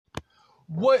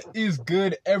What is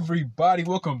good, everybody?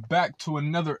 Welcome back to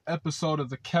another episode of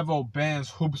the Kevo Bands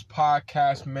Hoops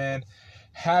podcast, man.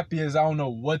 Happy as I don't know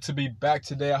what to be back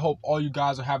today. I hope all you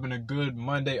guys are having a good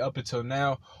Monday up until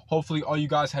now. Hopefully all you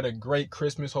guys had a great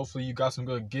Christmas. Hopefully you got some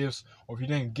good gifts. Or if you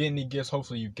didn't get any gifts,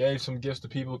 hopefully you gave some gifts to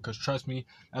people. Because trust me,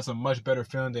 that's a much better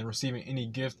feeling than receiving any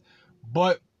gift.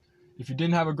 But if you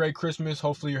didn't have a great Christmas,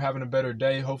 hopefully you're having a better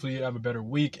day. Hopefully you have a better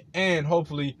week. And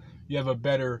hopefully you have a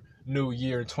better new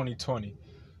year in 2020.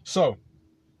 So,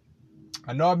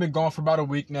 I know I've been gone for about a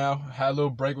week now. Had a little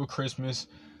break with Christmas.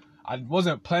 I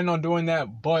wasn't planning on doing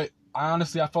that, but I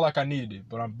felt like I needed it.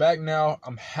 But I'm back now.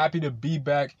 I'm happy to be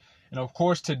back. And of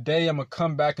course, today I'm going to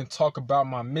come back and talk about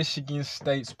my Michigan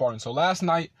State Spartans. So last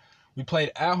night, we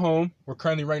played at home. We're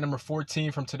currently ranked number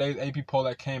 14 from today's AP poll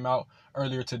that came out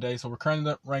earlier today. So we're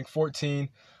currently ranked 14.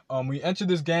 We entered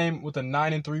this game with a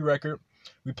 9-3 record.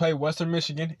 We played Western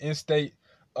Michigan in-state.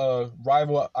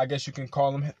 Rival, I guess you can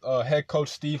call him. Head coach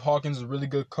Steve Hawkins is a really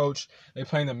good coach. They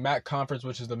play in the MAC Conference,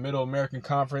 which is the Middle American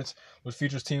Conference, which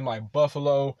features teams like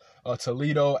Buffalo,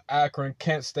 Toledo, Akron,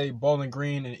 Kent State, Bowling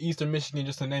Green, and Eastern Michigan,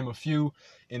 just to name a few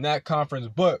in that conference.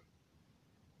 But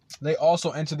they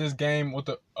also entered this game with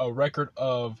a record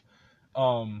of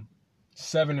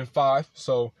 7-5.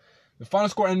 So the final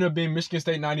score ended up being Michigan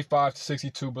State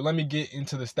 95-62. But let me get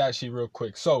into the stat sheet real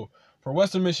quick. So for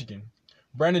Western Michigan,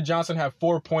 Brandon Johnson had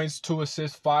 4 points, 2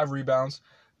 assists, 5 rebounds.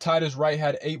 Titus Wright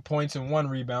had 8 points and 1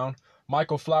 rebound.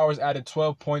 Michael Flowers added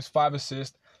 12 points, 5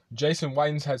 assists. Jason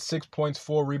Whitens had 6 points,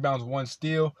 4 rebounds, 1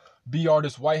 steal. B.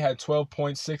 Artist White had 12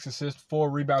 points, 6 assists, 4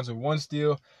 rebounds, and 1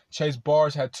 steal. Chase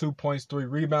Bars had 2 points, 3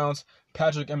 rebounds.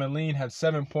 Patrick Emmeline had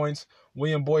 7 points.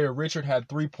 William Boyer Richard had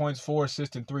 3 points, 4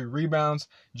 assists, and 3 rebounds.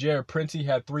 Jared Prenti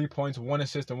had 3 points, 1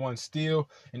 assist, and 1 steal.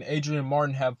 And Adrian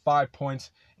Martin had 5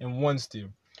 points and 1 steal.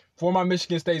 For my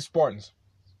Michigan State Spartans,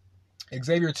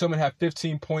 Xavier Tillman had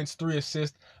 15 points, 3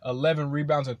 assists, 11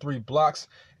 rebounds, and 3 blocks.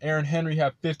 Aaron Henry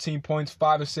had 15 points,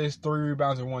 5 assists, 3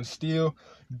 rebounds, and 1 steal.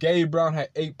 Gabe Brown had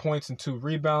 8 points and 2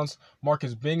 rebounds.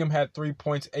 Marcus Bingham had 3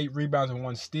 points, 8 rebounds, and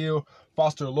 1 steal.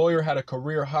 Foster Lawyer had a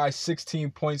career-high 16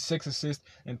 points, 6 assists,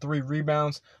 and 3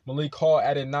 rebounds. Malik Hall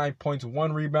added 9 points,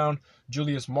 1 rebound.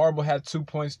 Julius Marble had 2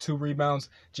 points, 2 rebounds.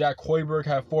 Jack Hoiberg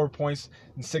had 4 points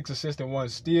and 6 assists and 1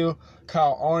 steal.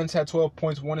 Kyle Arns had 12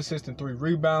 points, 1 assist, and 3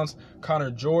 rebounds. Connor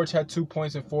George had 2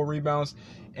 points and 4 rebounds.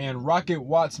 And Rocket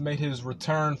Watts made his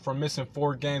return from missing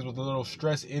 4 games with a little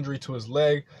stress injury to his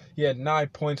leg. He had 9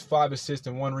 points, 5 assists,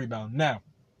 and 1 rebound. Now,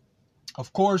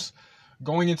 of course,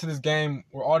 going into this game,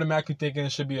 we're automatically thinking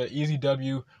it should be an easy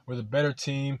W. We're the better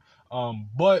team.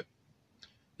 But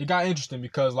it got interesting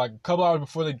because like a couple hours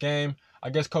before the game, I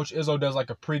guess Coach Izzo does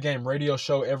like a pregame radio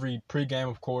show every pregame,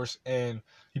 of course, and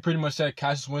he pretty much said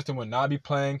Cassius Winston would not be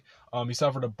playing. He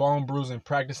suffered a bone bruise in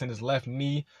practice in his left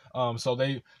knee. So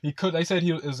they said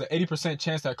it was an 80%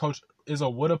 chance that Coach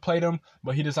Izzo would have played him,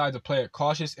 but he decided to play it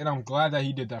cautious, and I'm glad that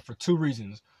he did that for 2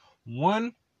 reasons.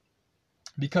 One,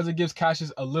 because it gives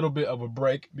Cassius a little bit of a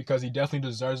break, because he definitely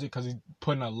deserves it, because he's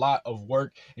putting a lot of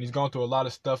work and he's gone through a lot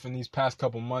of stuff in these past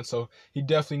couple months. So he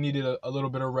definitely needed a little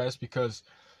bit of rest because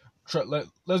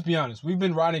let's be honest, we've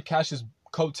been riding Cassius'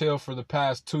 coattail for the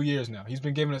past 2 years now. He's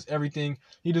been giving us everything.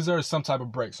 He deserves some type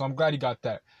of break. So I'm glad he got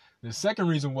that. The second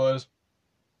reason was,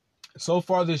 so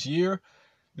far this year,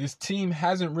 this team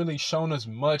hasn't really shown us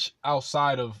much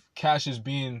outside of Cassius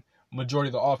being majority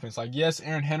of the offense. Like, yes,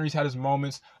 Aaron Henry's had his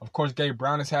moments. Of course, Gabe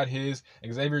Brown has had his.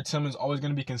 Xavier Tillman's always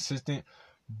going to be consistent.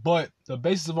 But the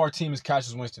basis of our team is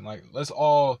Cassius Winston. Like,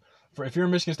 if you're a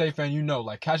Michigan State fan, you know,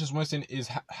 like, Cassius Winston is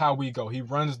how we go. He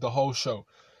runs the whole show.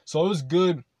 So it was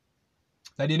good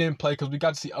that he didn't play because we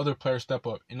got to see other players step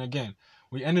up. And again,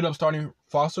 we ended up starting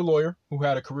Foster Lawyer, who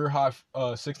had a career-high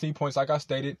 16 points, like I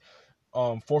stated.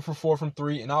 4 for 4 from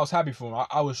 3, and I was happy for him.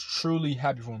 I was truly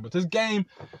happy for him. But this game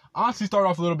honestly started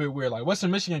off a little bit weird. Like,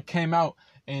 Western Michigan came out,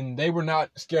 and they were not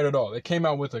scared at all. They came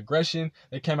out with aggression.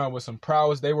 They came out with some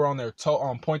prowess. They were on their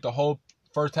on point the whole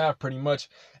first half pretty much.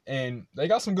 And they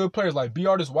got some good players. Like, B.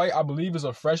 Artist White, I believe, is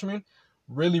a freshman.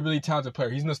 Really, really talented player.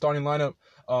 He's in the starting lineup.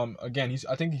 Again,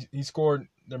 I think he scored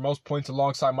their most points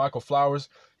alongside Michael Flowers.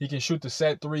 He can shoot the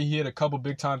set 3. He hit a couple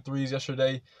big-time threes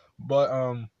yesterday. But,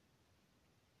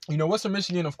 you know, Western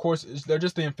Michigan, of course, they're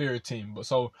just the inferior team. But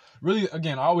so, really,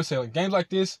 again, I always say, like, games like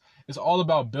this, it's all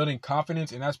about building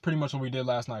confidence, and that's pretty much what we did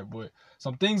last night. But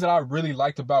some things that I really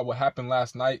liked about what happened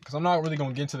last night, because I'm not really going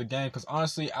to get into the game, because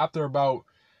honestly,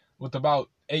 with about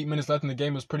 8 minutes left in the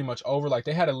game, it was pretty much over. Like,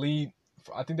 they had a lead.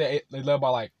 I think they led by,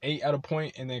 like, 8 at a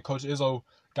point, and then Coach Izzo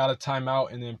got a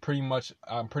timeout, and then pretty much,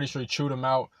 I'm pretty sure he chewed him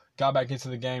out, got back into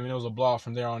the game, and it was a blowout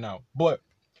from there on out. But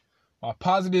my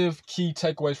positive key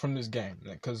takeaways from this game,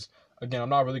 because Again, I'm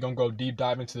not really going to go deep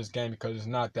dive into this game because it's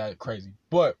not that crazy.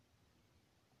 But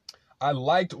I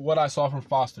liked what I saw from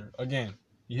Foster. Again,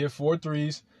 he hit 4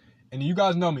 threes. And you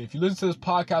guys know me. If you listen to this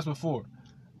podcast before,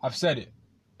 I've said it.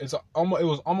 It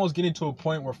was almost getting to a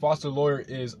point where Foster Loyer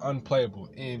is unplayable.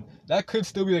 And that could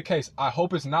still be the case. I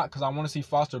hope it's not, because I want to see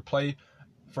Foster play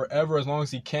forever as long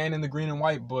as he can in the green and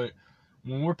white. But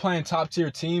when we're playing top-tier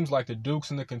teams like the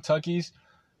Dukes and the Kentuckys,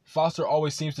 Foster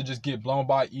always seems to just get blown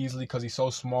by easily because he's so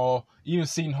small. Even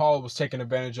Seton Hall was taking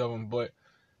advantage of him. But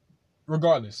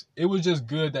regardless, it was just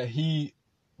good that he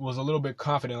was a little bit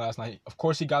confident last night. Of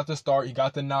course, he got the start. He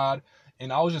got the nod.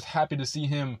 And I was just happy to see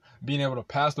him being able to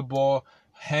pass the ball,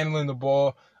 handling the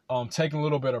ball, taking a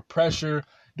little bit of pressure,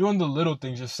 doing the little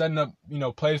things, just setting up,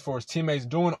 plays for his teammates,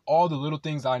 doing all the little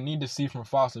things I need to see from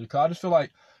Foster. Because I just feel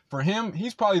like for him,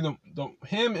 he's probably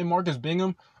him and Marcus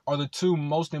Bingham are the two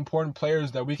most important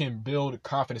players that we can build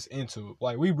confidence into.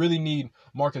 Like, we really need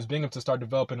Marcus Bingham to start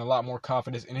developing a lot more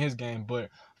confidence in his game, but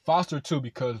Foster too,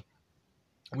 because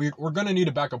we're going to need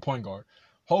a backup point guard.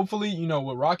 Hopefully,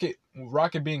 with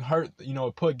Rocket being hurt,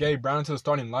 put Gabe Brown into the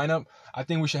starting lineup. I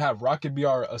think we should have Rocket be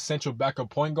our essential backup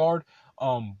point guard.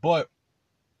 But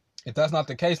if that's not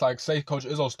the case, like say Coach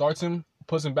Izzo starts him,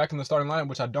 puts him back in the starting lineup,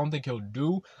 which I don't think he'll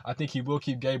do. I think he will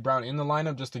keep Gabe Brown in the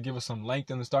lineup just to give us some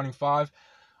length in the starting five.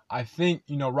 I think,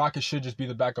 Rocket should just be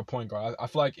the backup point guard. I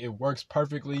feel like it works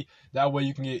perfectly. That way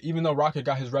you can get, even though Rocket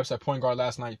got his reps at point guard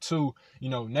last night too,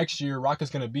 next year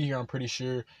Rocket's going to be here, I'm pretty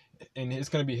sure, and it's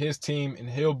going to be his team, and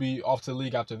he'll be off to the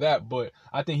league after that. But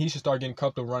I think he should start getting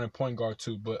comfortable running point guard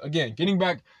too. But again, getting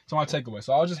back to my takeaway.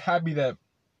 So I was just happy that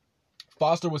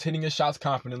Foster was hitting his shots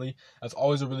confidently. That's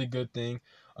always a really good thing.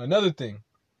 Another thing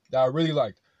that I really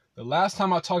liked, the last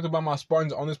time I talked about my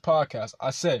Spartans on this podcast, I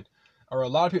said, or a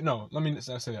lot of people, no, let me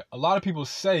say that. A lot of people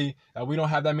say that we don't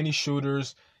have that many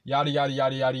shooters, yada, yada,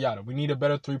 yada, yada, yada. We need a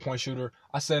better three-point shooter.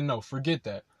 I said, no, forget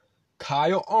that.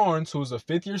 Kyle Arns, who's a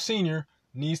fifth-year senior,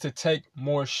 needs to take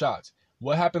more shots.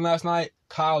 What happened last night?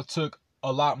 Kyle took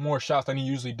a lot more shots than he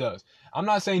usually does. I'm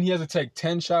not saying he has to take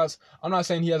 10 shots. I'm not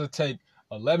saying he has to take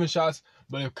 11 shots.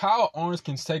 But if Kyle Arns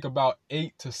can take about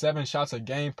 8 to 7 shots a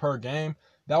game per game,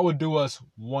 that would do us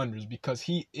wonders, because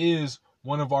he is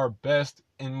one of our best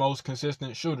and most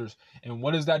consistent shooters. And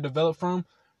what does that develop from?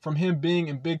 From him being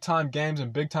in big-time games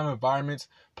and big-time environments,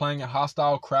 playing in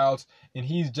hostile crowds, and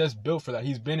he's just built for that.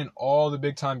 He's been in all the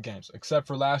big-time games, except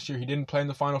for last year. He didn't play in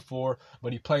the Final Four,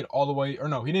 but he played all the way, or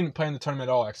no, he didn't play in the tournament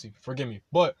at all, actually. Forgive me.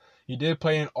 But he did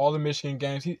play in all the Michigan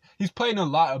games. He's played in a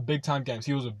lot of big-time games.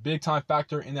 He was a big-time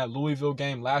factor in that Louisville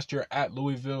game last year at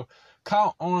Louisville.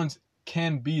 Kyle Arns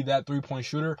can be that three-point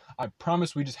shooter. I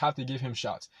promise, we just have to give him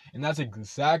shots. And that's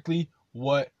exactly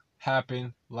what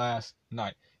happened last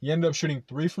night. He ended up shooting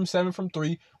 3 from 7 from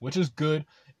 3, which is good.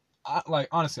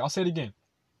 Honestly, I'll say it again.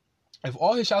 If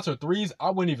all his shots are threes,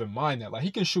 I wouldn't even mind that. Like, he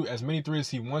can shoot as many threes as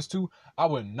he wants to. I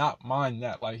would not mind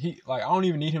that. I don't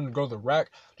even need him to go to the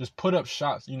rack. Just put up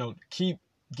shots. Keep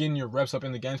getting your reps up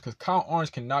in the games, because Kyle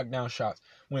Arns can knock down shots.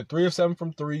 Went 3 of 7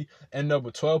 from 3, ended up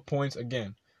with 12 points.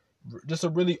 Again, just a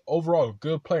really overall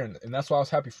good player, and that's why I was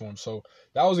happy for him. So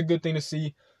that was a good thing to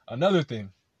see. Another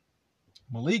thing,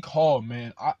 Malik Hall,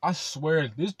 man, I swear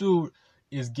this dude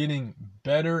is getting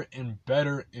better and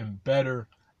better and better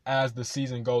as the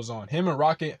season goes on. Him and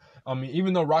Rocket,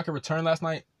 even though Rocket returned last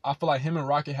night, I feel like him and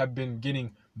Rocket have been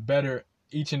getting better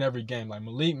each and every game. Like,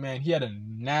 Malik, man, he had a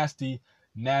nasty,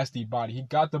 nasty body. He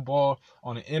got the ball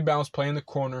on an inbounds play in the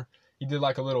corner. He did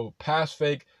like a little pass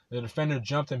fake. The defender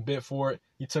jumped and bit for it.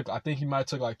 I think he might have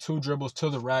took like 2 dribbles to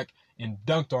the rack and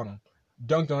dunked on him.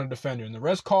 Dunked on the defender. And it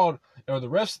was 2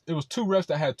 refs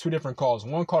that had 2 different calls.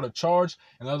 One called a charge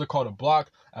and the other called a block.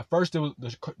 At first, it was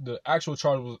the actual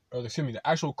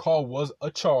call was a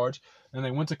charge. Then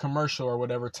they went to commercial or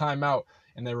whatever, timeout,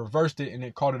 and they reversed it and they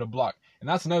called it a block. And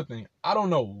that's another thing. I don't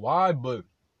know why, but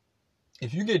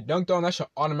if you get dunked on, that should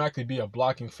automatically be a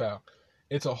blocking foul.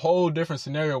 It's a whole different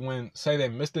scenario when, say, they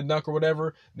missed the dunk or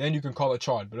whatever, then you can call a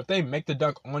charge. But if they make the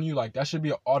dunk on you, that should be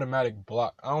an automatic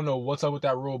block. I don't know what's up with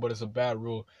that rule, but it's a bad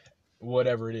rule,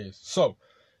 whatever it is. So,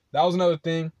 that was another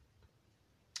thing.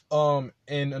 And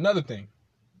another thing,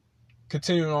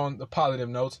 continuing on the positive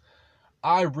notes,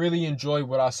 I really enjoyed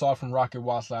what I saw from Rocket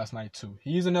Watts last night too.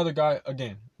 He's another guy,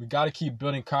 again, we got to keep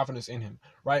building confidence in him,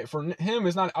 right? For him,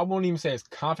 it's not, I won't even say it's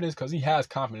confidence, because he has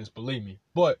confidence, believe me.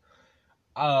 But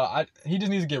he just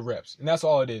needs to get reps, and that's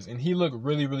all it is. And he looked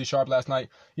really, really sharp last night.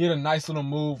 He had a nice little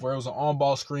move where it was an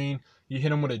on-ball screen. He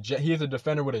hit him with he hit the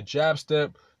defender with a jab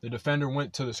step. The defender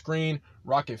went to the screen.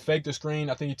 Rocket faked the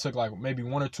screen. I think he took like maybe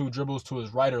 1 or 2 dribbles to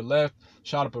his right or left.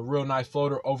 Shot up a real nice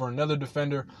floater over another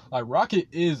defender. Like, Rocket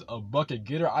is a bucket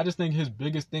getter. I just think his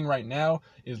biggest thing right now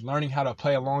is learning how to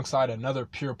play alongside another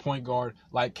pure point guard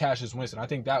like Cassius Winston. I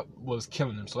think that was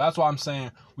killing him. So that's why I'm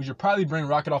saying we should probably bring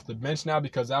Rocket off the bench now,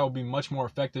 because that will be much more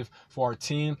effective for our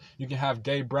team. You can have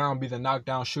Gabe Brown be the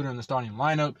knockdown shooter in the starting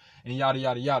lineup and yada,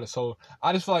 yada, yada. So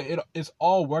I just feel like it's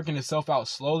all working itself out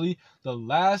slowly. The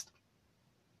last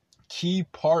key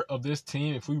part of this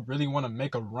team, if we really want to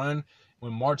make a run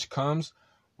when March comes,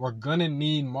 we're going to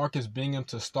need Marcus Bingham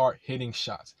to start hitting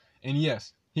shots. And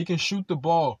yes, he can shoot the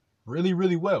ball really,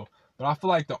 really well. But I feel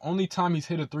like the only time he's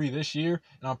hit a 3 this year,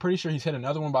 and I'm pretty sure he's hit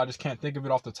another one, but I just can't think of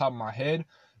it off the top of my head.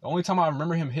 The only time I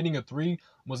remember him hitting a 3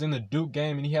 was in the Duke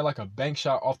game, and he had like a bank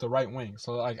shot off the right wing.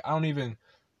 So, like, obviously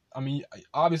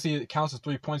it counts as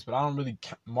 3 points, but I don't really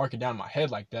mark it down in my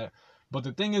head like that. But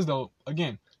the thing is, though,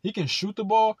 again, he can shoot the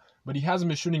ball, but he hasn't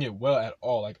been shooting it well at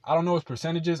all. Like, I don't know his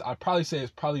percentages. I'd probably say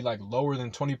it's probably like lower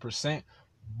than 20%,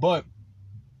 but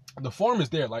the form is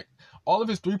there. Like, all of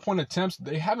his 3-point attempts,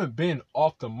 they haven't been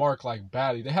off the mark like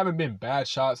badly. They haven't been bad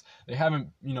shots. They haven't,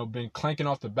 been clanking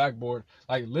off the backboard.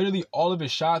 Like, literally all of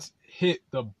his shots hit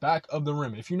the back of the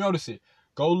rim. If you notice it,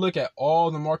 go look at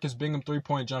all the Marcus Bingham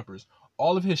 3-point jumpers.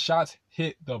 All of his shots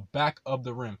hit the back of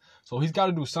the rim. So he's got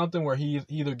to do something where he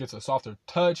either gets a softer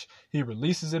touch, he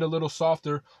releases it a little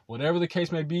softer, whatever the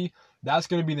case may be. That's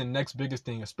going to be the next biggest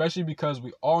thing, especially because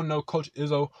we all know Coach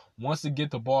Izzo wants to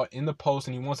get the ball in the post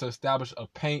and he wants to establish a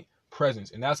paint presence.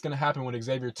 And that's going to happen with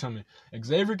Xavier Tillman.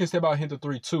 Xavier can step out and hit the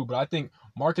 3 too, but I think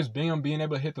Marcus Bingham being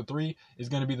able to hit the 3 is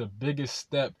going to be the biggest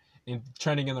step in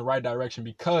trending in the right direction,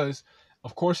 because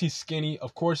of course he's skinny.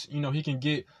 Of course, he can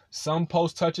get some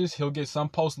post touches. He'll get some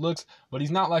post looks, but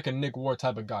he's not like a Nick Ward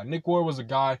type of guy. Nick Ward was a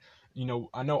guy,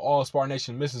 I know all Spartan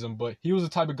Nation misses him, but he was the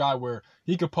type of guy where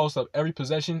he could post up every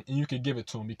possession and you could give it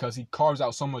to him because he carves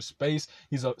out so much space.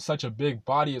 He's such a big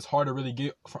body. It's hard to really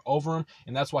get over him,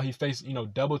 and that's why he faced,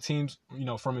 double teams,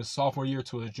 from his sophomore year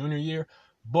to his junior year.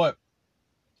 But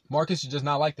Marcus is just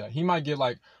not like that.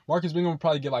 Marcus Bingham will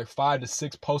probably get like 5 to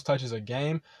 6 post touches a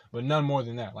game, but none more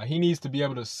than that. Like, he needs to be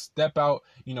able to step out,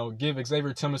 give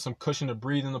Xavier Tillman some cushion to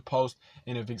breathe in the post.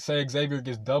 And if say Xavier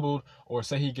gets doubled or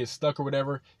say he gets stuck or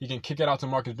whatever, he can kick it out to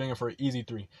Marcus Bingham for an easy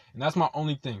 3. And that's my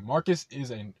only thing. Marcus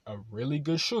is a really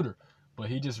good shooter, but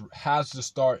he just has to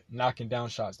start knocking down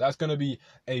shots. That's going to be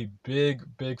a big,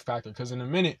 big factor, because in a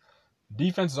minute,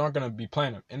 defenses aren't going to be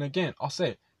playing him. And again, I'll say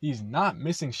it, he's not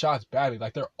missing shots badly.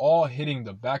 Like, they're all hitting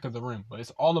the back of the rim. But it's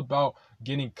all about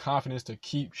getting confidence to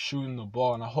keep shooting the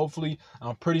ball. And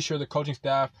I'm pretty sure the coaching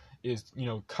staff is,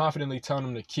 confidently telling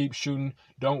him to keep shooting.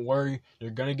 Don't worry.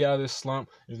 You're going to get out of this slump.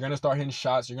 You're going to start hitting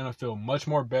shots. You're going to feel much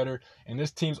more better. And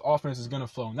this team's offense is going to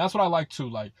flow. And that's what I like,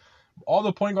 too. Like, all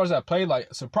the point guards that played,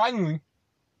 like, surprisingly,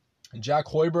 Jack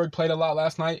Hoiberg played a lot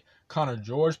last night. Connor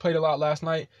George played a lot last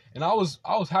night. And I was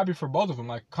happy for both of them.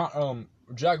 Like,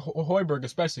 Jack Hoiberg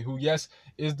especially, who, yes,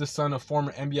 is the son of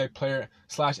former NBA player /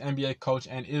 NBA coach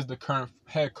and is the current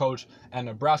head coach at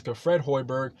Nebraska, Fred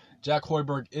Hoiberg. Jack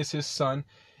Hoiberg is his son.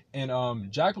 And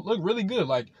Jack looked really good.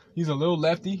 Like, he's a little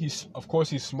lefty. He's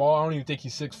small. I don't even think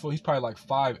he's 6 foot. He's probably like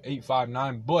 5'8",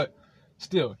 5'9", but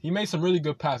still, he made some really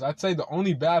good passes. I'd say the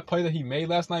only bad play that he made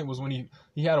last night was when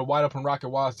he had a wide open Rocket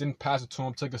Watts, didn't pass it to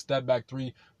him, took a step back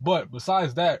 3. But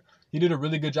besides that, he did a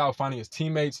really good job of finding his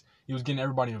teammates. He was getting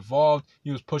everybody involved.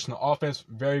 He was pushing the offense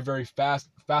very, very fast,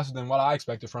 faster than what I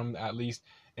expected from him, at least.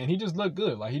 And he just looked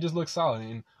good. Like, he just looked solid.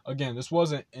 And again, this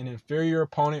wasn't an inferior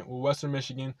opponent with Western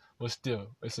Michigan, but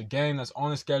still, it's a game that's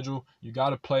on the schedule. You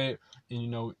got to play it.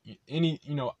 And,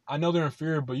 I know they're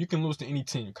inferior, but you can lose to any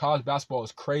team. College basketball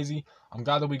is crazy. I'm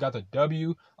glad that we got the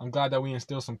W. I'm glad that we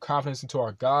instilled some confidence into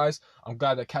our guys. I'm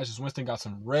glad that Cassius Winston got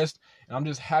some rest. And I'm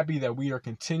just happy that we are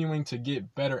continuing to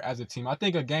get better as a team. I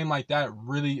think a game like that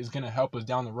really is going to help us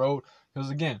down the road. Because,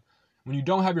 again, when you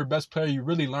don't have your best player, you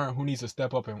really learn who needs to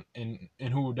step up and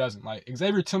who doesn't. Like,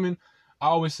 Xavier Tillman, I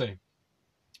always say,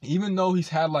 even though he's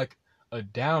had like a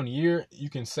down year, you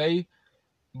can say,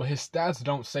 but his stats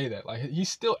don't say that. Like, he's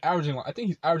still averaging, I think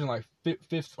he's averaging like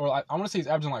fifth, or I want to say he's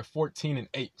averaging like 14 and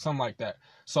 8, something like that.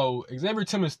 So Xavier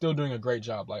Tillman is still doing a great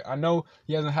job. Like, I know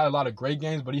he hasn't had a lot of great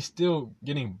games, but he's still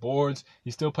getting boards.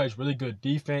 He still plays really good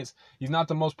defense. He's not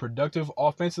the most productive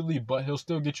offensively, but he'll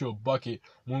still get you a bucket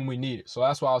when we need it. So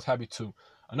that's why I was happy too.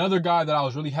 Another guy that I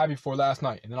was really happy for last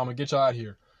night, and then I'm going to get y'all out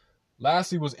here.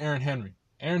 Lastly was Aaron Henry.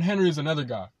 Aaron Henry is another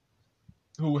guy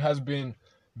who has been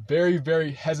very,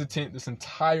 very hesitant this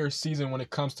entire season when it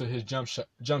comes to his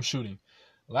jump shooting.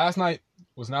 Last night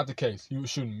was not the case. He was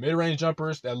shooting mid-range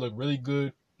jumpers that looked really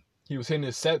good. He was hitting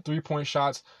his set three-point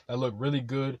shots that looked really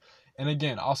good. And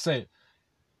again, I'll say it.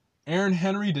 Aaron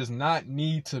Henry does not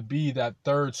need to be that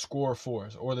third scorer for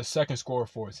us or the second scorer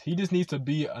for us. He just needs to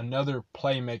be another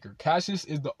playmaker. Cassius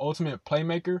is the ultimate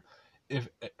playmaker. If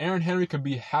Aaron Henry could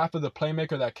be half of the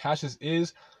playmaker that Cassius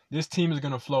is, this team is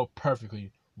going to flow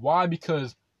perfectly. Why?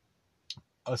 Because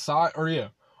if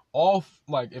Aaron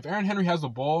Henry has the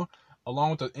ball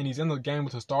and he's in the game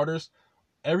with the starters,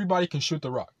 everybody can shoot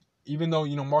the rock. Even though,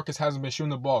 Marcus hasn't been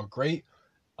shooting the ball great,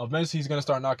 eventually he's going to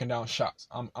start knocking down shots.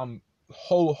 I'm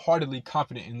wholeheartedly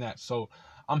confident in that. So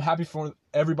I'm happy for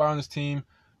everybody on this team.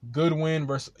 Good win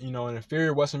versus, an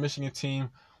inferior Western Michigan team.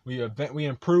 We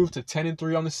improved to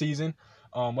 10-3 on the season.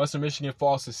 Western Michigan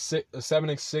falls to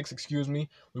 7-6.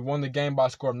 We won the game by a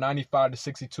score of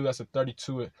 95-62. That's a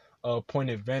 32 point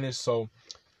advantage. So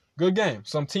good game.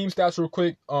 Some team stats real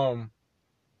quick.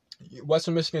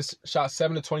 Western Michigan shot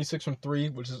 7-26 from 3,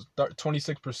 which is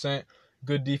 26%.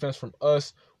 Good defense from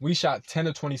us. We shot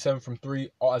 10-27 from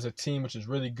 3 as a team, which is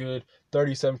really good,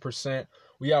 37%.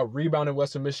 We out-rebounded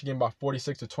Western Michigan by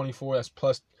 46-24. That's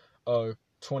plus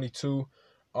 22.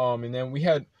 And then we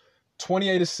had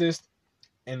 28 assists.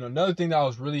 And another thing that I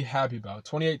was really happy about,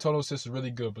 28 total assists is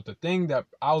really good. But the thing that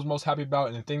I was most happy about,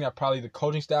 and the thing that probably the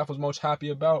coaching staff was most happy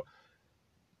about,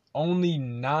 only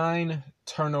 9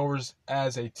 turnovers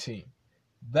as a team.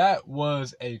 That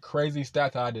was a crazy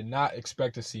stat that I did not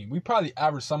expect to see. We probably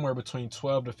averaged somewhere between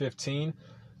 12 to 15.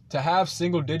 To have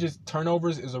single-digit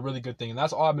turnovers is a really good thing, and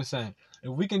that's all I've been saying.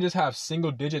 If we can just have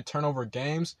single-digit turnover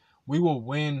games, we will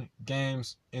win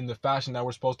games in the fashion that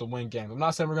we're supposed to win games. I'm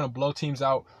not saying we're going to blow teams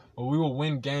out, but we will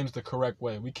win games the correct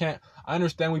way. I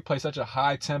understand we play such a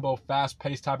high-tempo,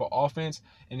 fast-paced type of offense,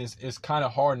 and it's kind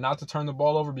of hard not to turn the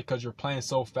ball over because you're playing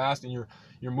so fast and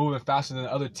you're moving faster than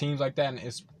other teams like that, and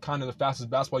it's kind of the fastest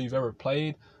basketball you've ever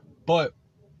played. But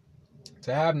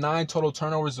to have 9 total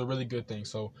turnovers is a really good thing.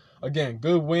 So, again,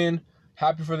 good win.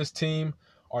 Happy for this team.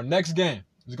 Our next game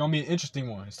is going to be an interesting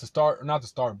one. It's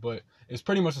but it's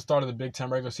pretty much the start of the Big Ten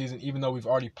regular season, even though we've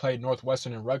already played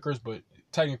Northwestern and Rutgers, but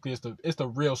technically it's the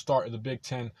real start of the Big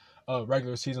Ten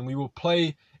regular season. We will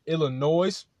play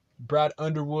Illinois. Brad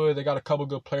Underwood, they got a couple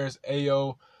good players,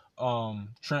 Ayo,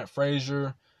 Trent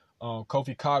Frazier,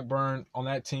 Kofi Cockburn on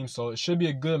that team. So it should be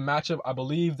a good matchup. I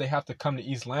believe they have to come to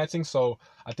East Lansing, so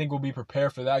I think we'll be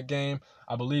prepared for that game.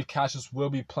 I believe Cassius will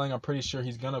be playing. I'm pretty sure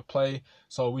he's going to play.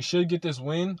 So we should get this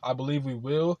win. I believe we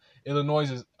will.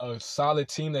 Illinois is a solid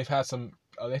team. They've had some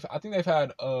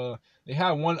they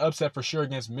had one upset for sure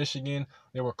against Michigan.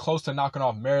 They were close to knocking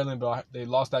off Maryland, but they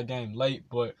lost that game late.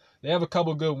 But they have a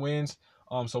couple good wins.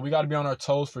 So we got to be on our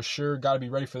toes for sure. Got to be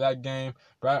ready for that game.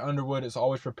 Brad Underwood is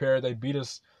always prepared. They beat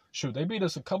us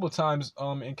a couple of times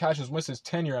in Cassius Winston's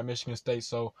tenure at Michigan State.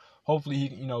 So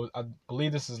hopefully I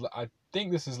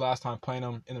think this is last time playing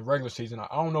them in the regular season. I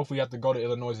don't know if we have to go to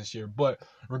Illinois this year, but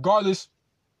regardless,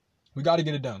 we got to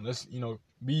get it done. Let's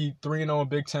be 3-0 in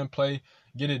Big Ten play,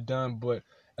 get it done. But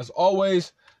as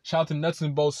always, shout out to Nuts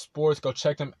and Bolts Sports. Go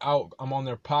check them out. I'm on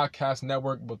their podcast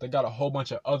network, but they got a whole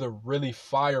bunch of other really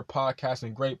fire podcasts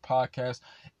and great podcasts.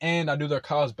 And I do their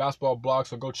college basketball blog,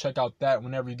 so go check out that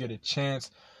whenever you get a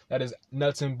chance. That is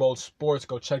Nuts and Bolts Sports.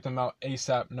 Go check them out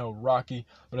ASAP. No Rocky.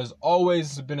 But as always,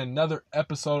 this has been another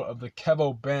episode of the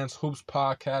Kevo Bands Hoops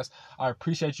Podcast. I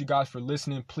appreciate you guys for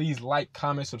listening. Please like,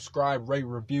 comment, subscribe, rate,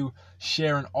 review,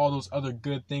 share, and all those other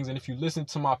good things. And if you listen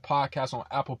to my podcast on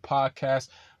Apple Podcasts,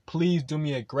 please do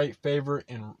me a great favor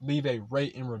and leave a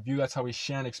rate and review. That's how we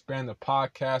share and expand the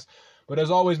podcast. But as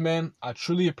always, man, I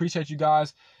truly appreciate you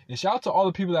guys. And shout out to all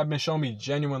the people that have been showing me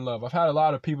genuine love. I've had a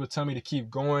lot of people tell me to keep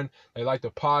going. They like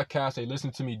the podcast. They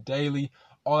listen to me daily.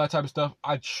 All that type of stuff.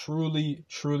 I truly,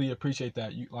 truly appreciate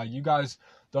that. You guys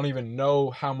don't even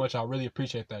know how much I really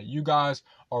appreciate that. You guys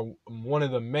are one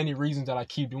of the many reasons that I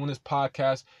keep doing this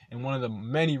podcast and one of the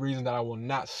many reasons that I will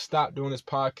not stop doing this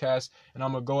podcast. And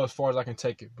I'm going to go as far as I can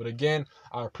take it. But again,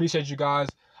 I appreciate you guys.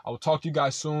 I will talk to you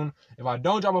guys soon. If I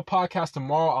don't drop a podcast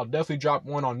tomorrow, I'll definitely drop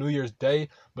one on New Year's Day.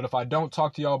 But if I don't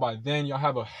talk to y'all by then, y'all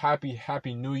have a happy,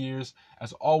 happy New Year's.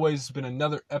 As always, it's been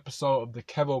another episode of the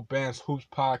Kevo Bands Hoops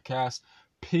Podcast.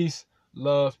 Peace,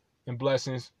 love, and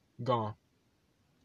blessings. Gone.